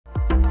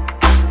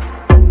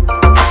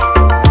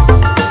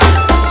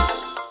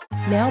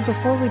Now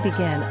before we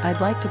begin,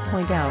 I'd like to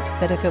point out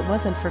that if it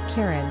wasn't for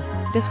Kieran,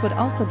 this would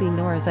also be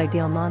Nora's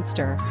ideal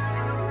monster.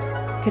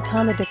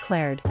 Katana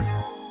declared.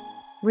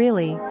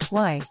 Really,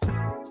 why?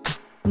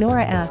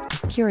 Nora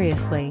asked,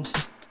 curiously.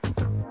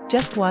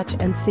 Just watch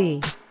and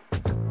see.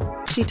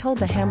 She told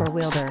the hammer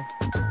wielder.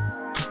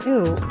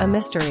 Ooh, a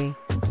mystery.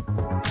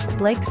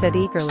 Blake said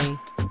eagerly.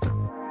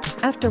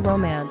 After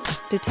romance,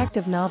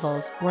 detective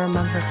novels were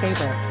among her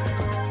favorites.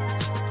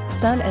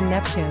 Sun and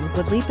Neptune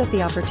would leap at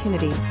the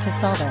opportunity to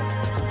solve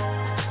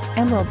it.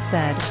 Emerald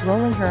said,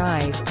 rolling her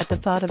eyes at the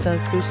thought of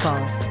those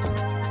goofballs.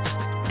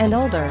 An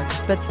older,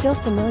 but still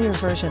familiar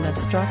version of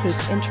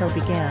Strawfoot's intro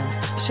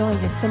began, showing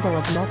his symbol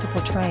of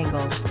multiple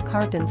triangles,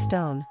 carved in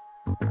stone.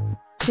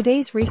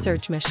 Today's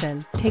research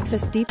mission takes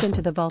us deep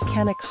into the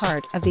volcanic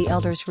heart of the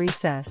Elder's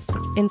Recess,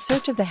 in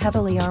search of the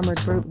heavily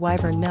armored brute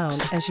wyvern known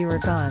as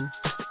Uragaan.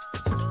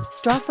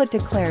 Strawfoot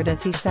declared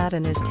as he sat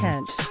in his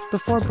tent,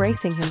 before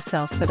bracing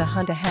himself for the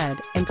hunt ahead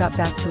and got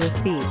back to his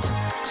feet.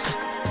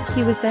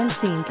 He was then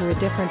seen through a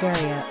different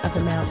area of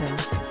the mountain.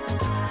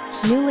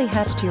 Newly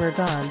hatched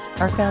Uragaans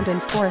are found in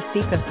forest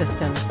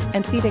ecosystems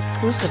and feed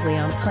exclusively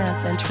on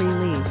plants and tree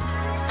leaves.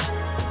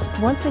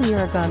 Once an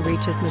Uragaan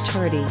reaches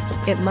maturity,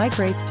 it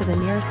migrates to the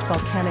nearest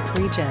volcanic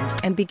region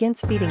and begins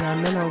feeding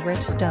on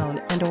mineral-rich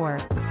stone and ore.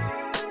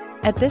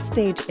 At this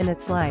stage in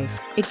its life,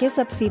 it gives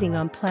up feeding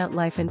on plant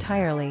life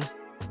entirely.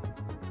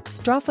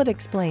 Strawfoot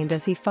explained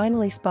as he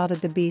finally spotted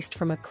the beast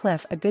from a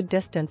cliff a good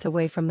distance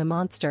away from the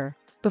monster,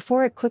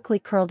 before it quickly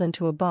curled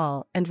into a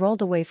ball and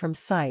rolled away from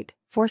sight,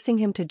 forcing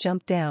him to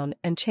jump down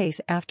and chase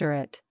after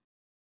it.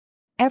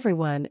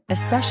 Everyone,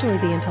 especially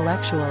the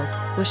intellectuals,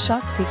 was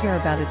shocked to hear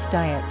about its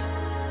diet.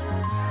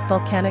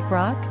 Volcanic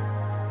rock?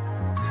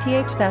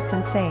 That's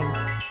insane.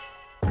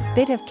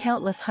 They'd have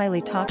countless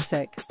highly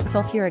toxic,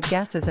 sulfuric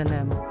gases in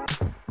them.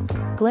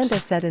 Glinda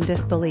said in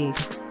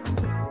disbelief.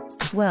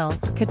 Well,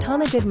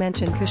 Katana did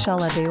mention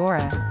Kushala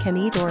Daora can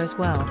eat ore as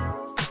well.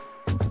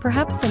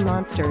 Perhaps some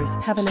monsters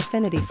have an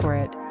affinity for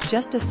it,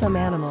 just as some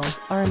animals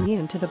are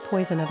immune to the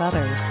poison of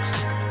others.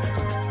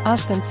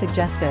 Often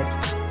suggested.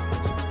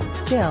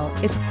 Still,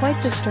 it's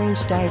quite the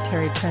strange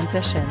dietary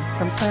transition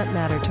from plant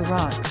matter to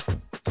rocks.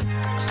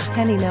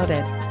 Penny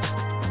noted.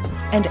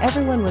 And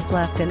everyone was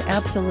left in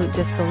absolute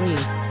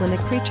disbelief when the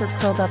creature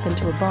curled up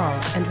into a ball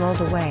and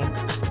rolled away.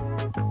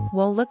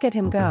 Well, look at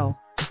him go.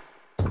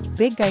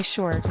 Big guy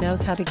sure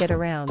knows how to get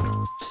around.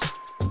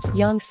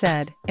 Young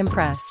said,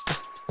 impressed.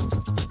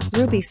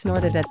 Ruby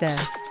snorted at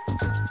this.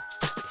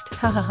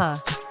 Ha ha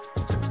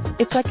ha.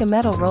 It's like a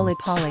metal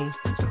roly-poly.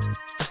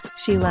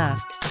 She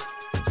laughed.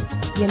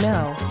 You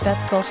know,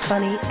 that's both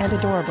funny and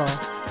adorable.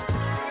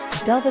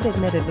 Velvet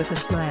admitted with a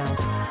smile.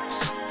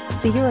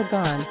 The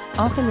Uragaan,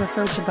 often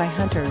referred to by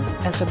hunters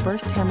as the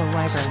burst hammer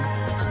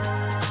wyvern.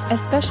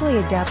 Especially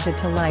adapted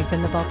to life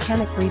in the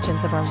volcanic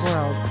regions of our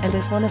world and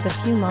is one of the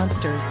few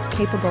monsters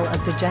capable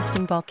of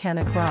digesting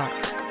volcanic rock.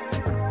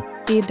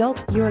 The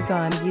adult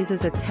Uragaan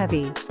uses its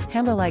heavy,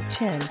 hammer-like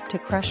chin to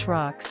crush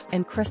rocks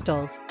and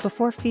crystals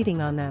before feeding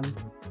on them.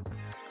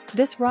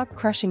 This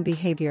rock-crushing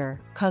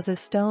behavior causes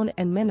stone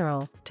and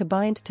mineral to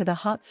bind to the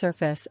hot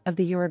surface of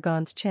the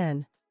Uragaan's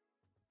chin.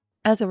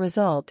 As a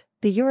result,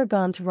 the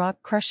Uragaan's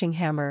rock-crushing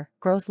hammer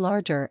grows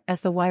larger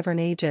as the wyvern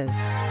ages.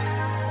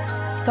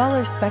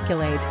 Scholars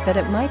speculate that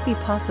it might be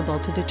possible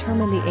to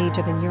determine the age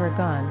of an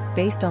Uragaan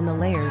based on the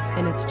layers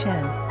in its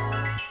chin.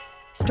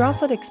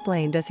 Strawfoot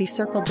explained as he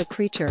circled the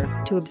creature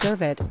to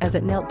observe it as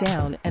it knelt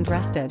down and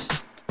rested.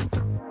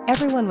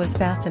 Everyone was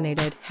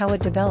fascinated how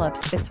it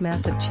develops its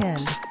massive chin.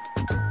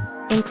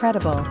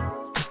 Incredible.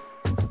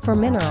 For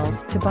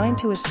minerals to bind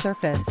to its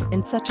surface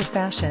in such a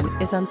fashion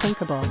is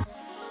unthinkable.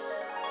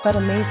 But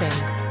amazing.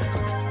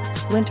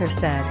 Winter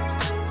said.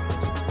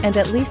 And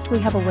at least we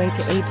have a way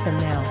to age them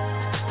now.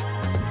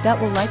 That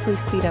will likely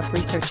speed up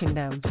researching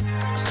them.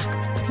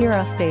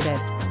 Pyrrha stated.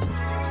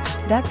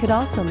 That could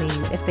also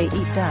mean if they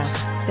eat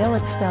dust, they'll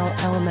expel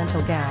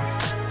elemental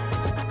gas.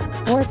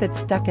 Or if it's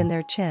stuck in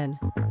their chin.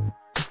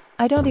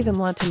 I don't even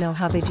want to know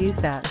how they'd use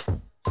that.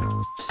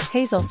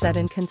 Hazel said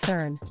in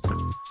concern.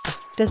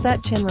 Does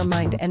that chin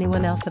remind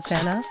anyone else of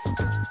Thanos?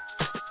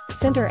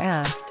 Cinder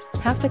asked,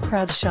 half the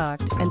crowd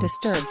shocked and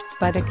disturbed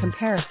by the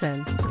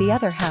comparison, the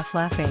other half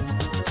laughing.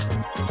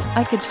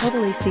 I could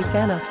totally see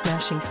Thanos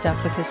smashing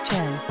stuff with his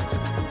chin.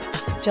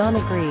 John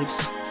agreed.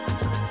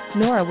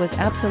 Nora was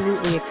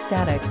absolutely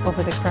ecstatic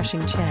over the crushing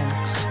chin.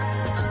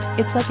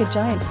 It's like a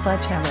giant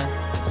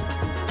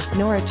sledgehammer.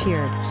 Nora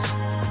cheered.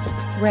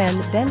 Ren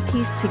then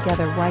pieced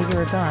together why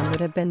Uragaan would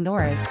have been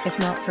Nora's if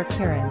not for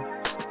Kieran.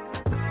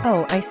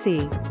 Oh, I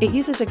see, it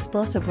uses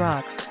explosive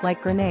rocks,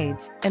 like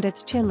grenades, and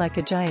its chin like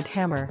a giant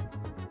hammer.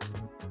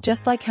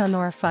 Just like how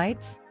Nora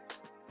fights?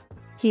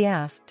 He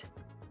asked.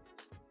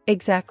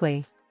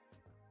 Exactly.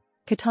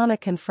 Katana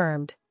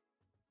confirmed.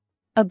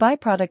 A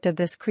byproduct of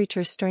this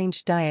creature's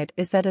strange diet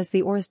is that as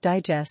the ores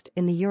digest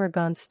in the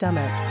Uragaan's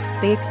stomach,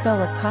 they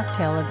expel a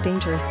cocktail of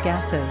dangerous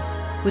gases,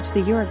 which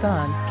the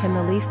Uragaan can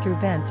release through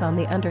vents on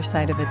the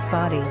underside of its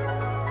body.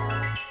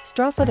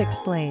 Strawfoot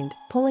explained,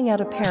 pulling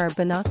out a pair of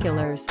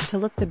binoculars to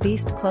look the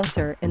beast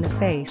closer in the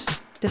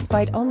face,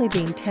 despite only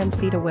being 10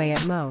 feet away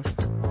at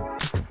most.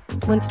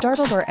 When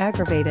startled or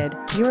aggravated,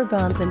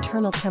 Uragan's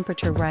internal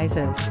temperature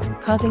rises,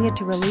 causing it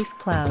to release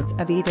clouds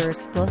of either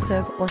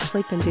explosive or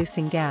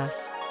sleep-inducing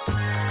gas.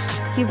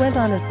 He went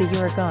on as the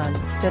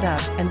Uragaan stood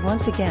up and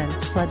once again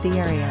fled the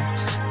area.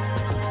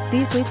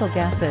 These lethal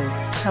gases,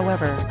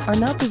 however, are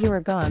not the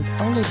Uragaan's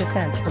only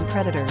defense from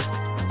predators.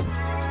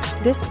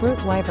 This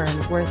brute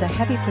wyvern wears a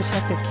heavy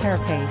protective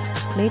carapace,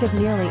 made of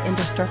nearly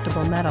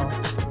indestructible metal.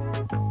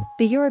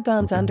 The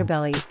Uragaan's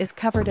underbelly is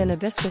covered in a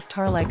viscous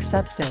tar-like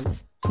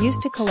substance,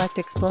 used to collect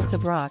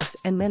explosive rocks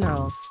and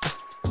minerals.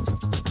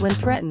 When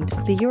threatened,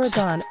 the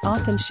Uragaan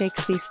often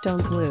shakes these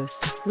stones loose,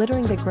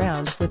 littering the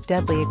ground with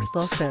deadly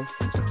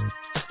explosives.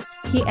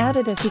 He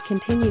added as he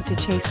continued to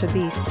chase the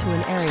beast to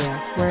an area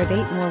where it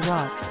ate more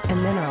rocks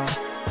and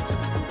minerals.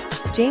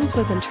 James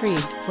was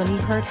intrigued when he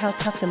heard how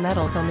tough the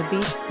metals on the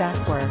beast's back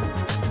were.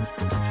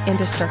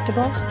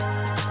 Indestructible?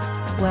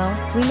 Well,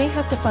 we may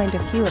have to find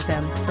a few of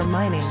them for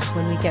mining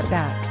when we get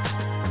back.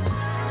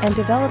 And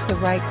develop the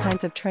right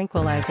kinds of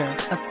tranquilizer,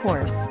 of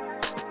course.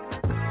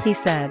 He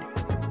said.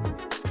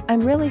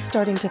 I'm really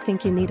starting to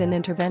think you need an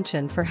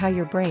intervention for how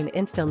your brain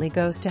instantly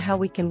goes to how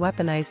we can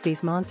weaponize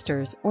these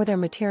monsters or their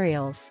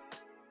materials.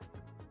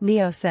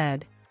 Neo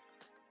said.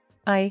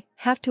 I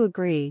have to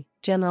agree,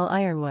 General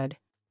Ironwood.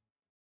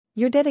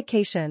 Your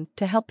dedication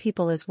to help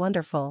people is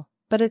wonderful,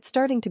 but it's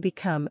starting to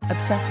become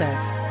obsessive.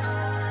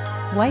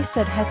 Weiss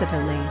said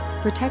hesitantly,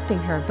 protecting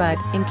her but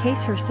in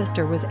case her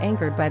sister was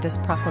angered by this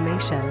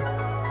proclamation.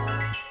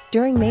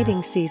 During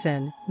mating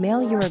season,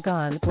 male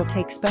Uragaan will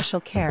take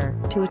special care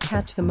to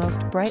attach the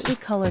most brightly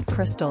colored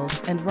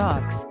crystals and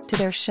rocks to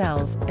their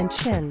shells and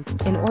chins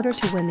in order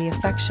to win the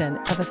affection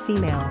of a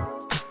female.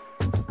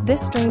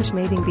 This strange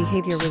mating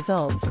behavior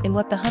results in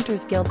what the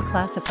Hunters Guild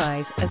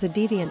classifies as a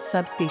deviant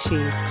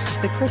subspecies,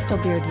 the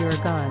crystal-beard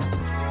Uragaan.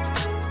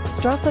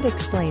 Strawfoot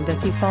explained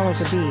as he followed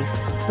the beast,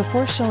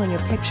 before showing a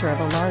picture of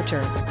a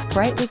larger,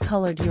 brightly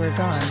colored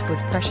Uragaan with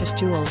precious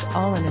jewels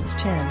all in its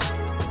chin.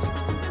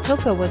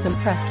 Coco was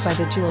impressed by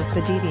the jewels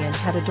the deviant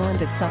had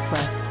adorned itself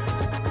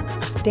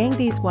with. Dang,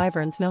 these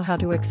wyverns know how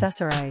to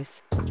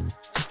accessorize.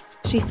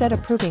 She said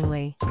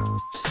approvingly.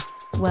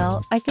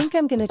 Well, I think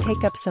I'm gonna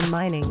take up some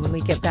mining when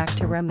we get back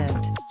to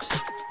Remnant.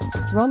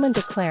 Roman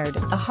declared,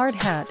 a hard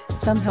hat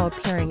somehow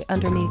appearing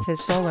underneath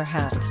his bowler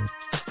hat.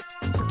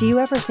 Do you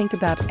ever think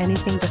about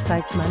anything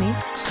besides money?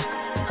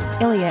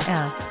 Ilya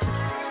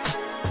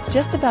asked.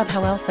 Just about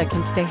how else I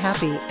can stay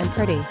happy and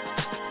pretty.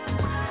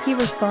 He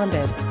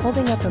responded,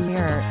 holding up a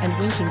mirror and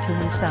winking to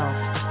himself.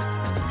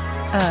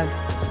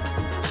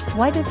 Ugh.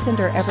 Why did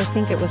Cinder ever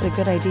think it was a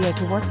good idea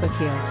to work with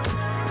you?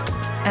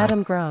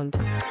 Adam groaned.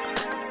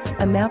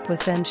 A map was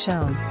then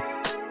shown.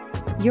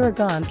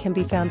 Uragaan can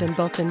be found in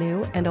both the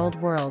New and Old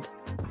World.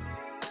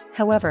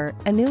 However,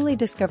 a newly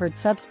discovered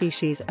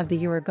subspecies of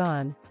the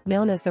Uragaan,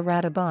 known as the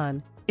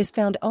RWBY, is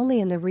found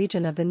only in the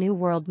region of the New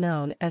World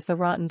known as the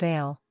Rotten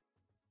Vale.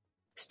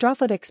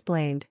 Strawfoot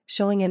explained,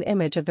 showing an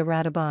image of the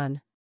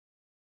RWBY.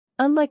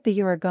 Unlike the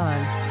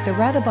Uragaan, the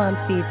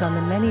RWBY feeds on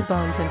the many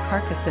bones and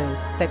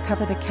carcasses that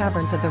cover the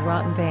caverns of the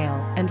Rotten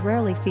Vale and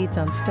rarely feeds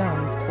on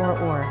stones or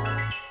ore.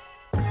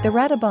 The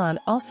RWBY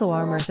also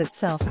armors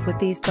itself with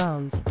these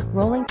bones,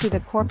 rolling through the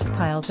corpse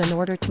piles in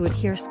order to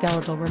adhere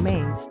skeletal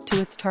remains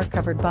to its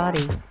tar-covered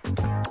body.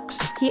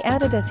 He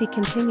added as he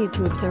continued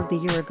to observe the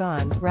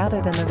Uragaan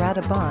rather than the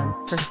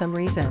RWBY for some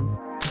reason.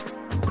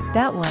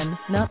 That one,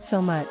 not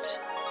so much.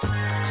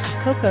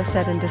 Coco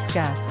said in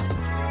disgust.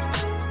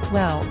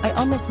 Wow, I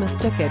almost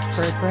mistook it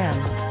for a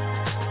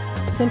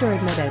grim. Cinder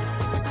admitted.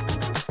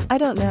 I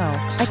don't know,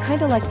 I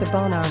kinda like the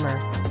bone armor.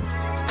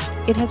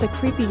 It has a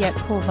creepy yet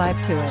cool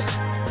vibe to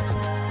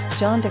it.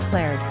 John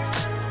declared.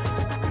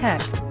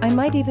 Heck, I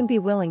might even be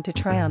willing to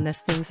try on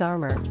this thing's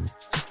armor.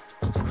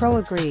 Crow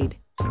agreed.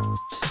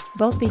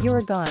 Both the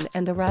Uragaan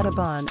and the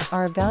RWBY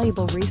are a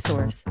valuable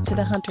resource to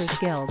the Hunters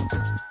Guild.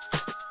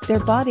 Their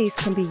bodies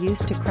can be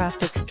used to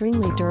craft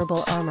extremely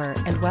durable armor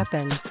and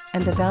weapons,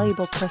 and the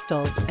valuable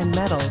crystals and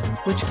metals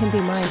which can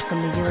be mined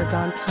from the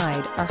Uragaan's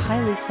hide are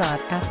highly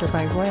sought after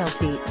by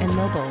royalty and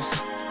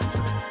nobles.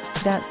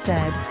 That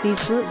said,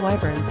 these brute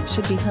wyverns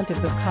should be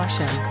hunted with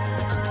caution.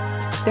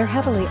 They're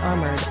heavily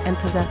armored and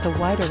possess a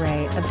wide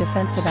array of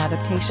defensive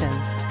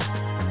adaptations.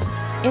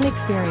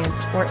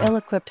 Inexperienced or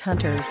ill-equipped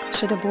hunters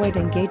should avoid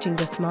engaging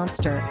this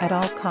monster at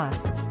all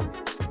costs.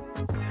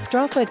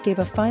 Strawfoot gave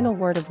a final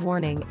word of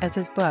warning as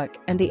his book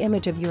and the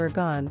image of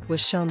Uragaan was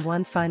shown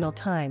one final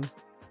time.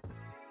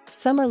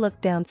 Summer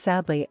looked down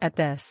sadly at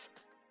this.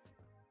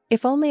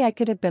 If only I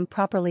could have been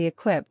properly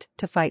equipped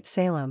to fight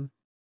Salem.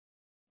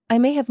 I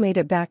may have made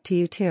it back to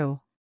you too.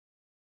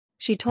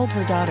 She told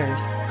her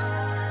daughters.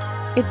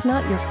 It's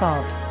not your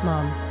fault,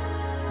 Mom.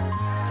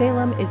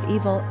 Salem is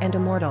evil and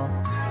immortal.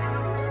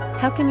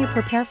 How can you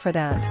prepare for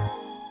that?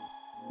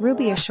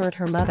 Ruby assured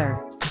her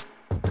mother.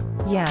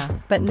 Yeah,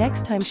 but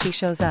next time she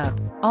shows up,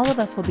 all of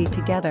us will be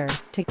together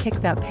to kick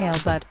that pale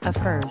butt of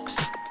hers.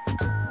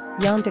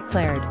 Jan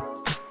declared.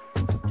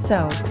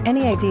 So,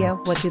 any idea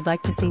what you'd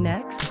like to see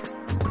next?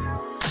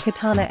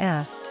 Katana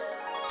asked.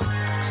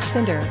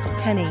 Cinder,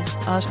 Penny,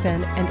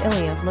 Ashbin, and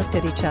Ilya looked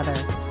at each other.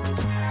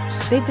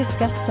 They'd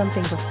discussed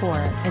something before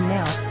and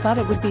now thought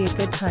it would be a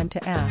good time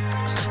to ask.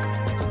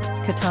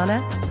 Katana?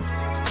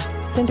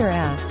 Cinder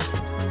asked.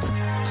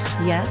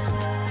 Yes?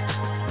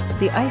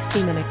 The ice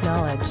demon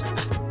acknowledged.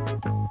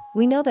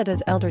 We know that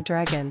as elder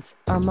dragons,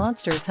 our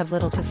monsters have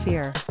little to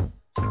fear.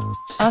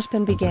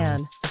 Ashbin began.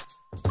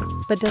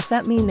 But does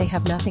that mean they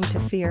have nothing to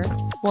fear,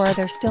 or are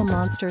there still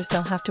monsters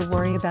they'll have to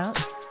worry about?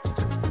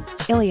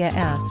 Ilya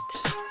asked.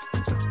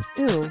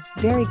 Ooh,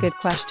 very good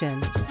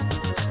question.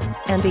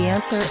 And the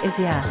answer is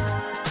yes.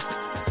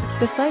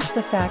 Besides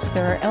the fact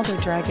there are elder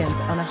dragons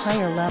on a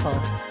higher level,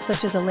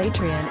 such as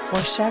Elatrian or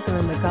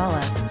Shagaru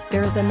Magala,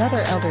 there is another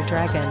elder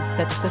dragon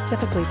that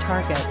specifically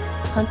targets,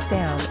 hunts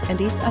down,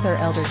 and eats other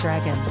elder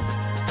dragons.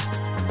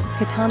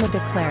 Katana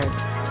declared.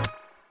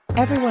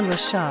 Everyone was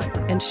shocked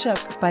and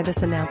shook by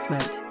this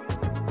announcement.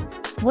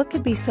 What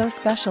could be so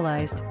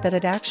specialized that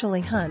it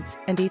actually hunts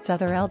and eats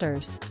other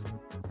elders?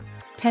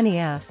 Penny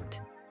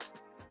asked.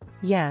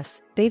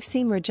 Yes, they've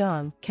seen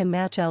Rajang can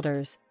match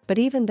elders, but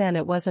even then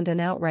it wasn't an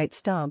outright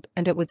stomp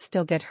and it would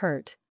still get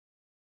hurt.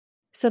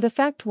 So the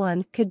fact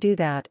one could do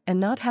that and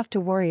not have to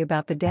worry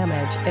about the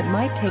damage it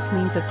might take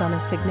means it's on a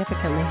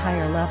significantly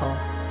higher level.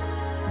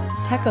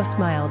 Teko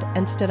smiled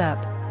and stood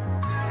up.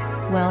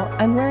 Well,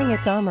 I'm wearing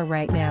its armor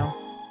right now.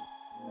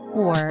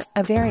 Or,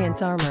 a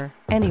variant's armor,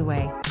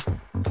 anyway.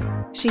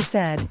 She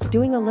said,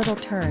 doing a little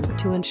turn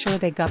to ensure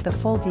they got the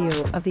full view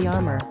of the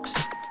armor.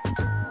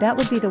 That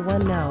would be the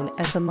one known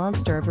as the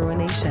Monster of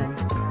Ruination.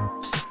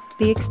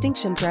 The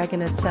extinction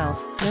dragon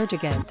itself,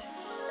 Uragaan.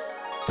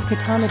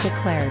 Katana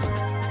declared.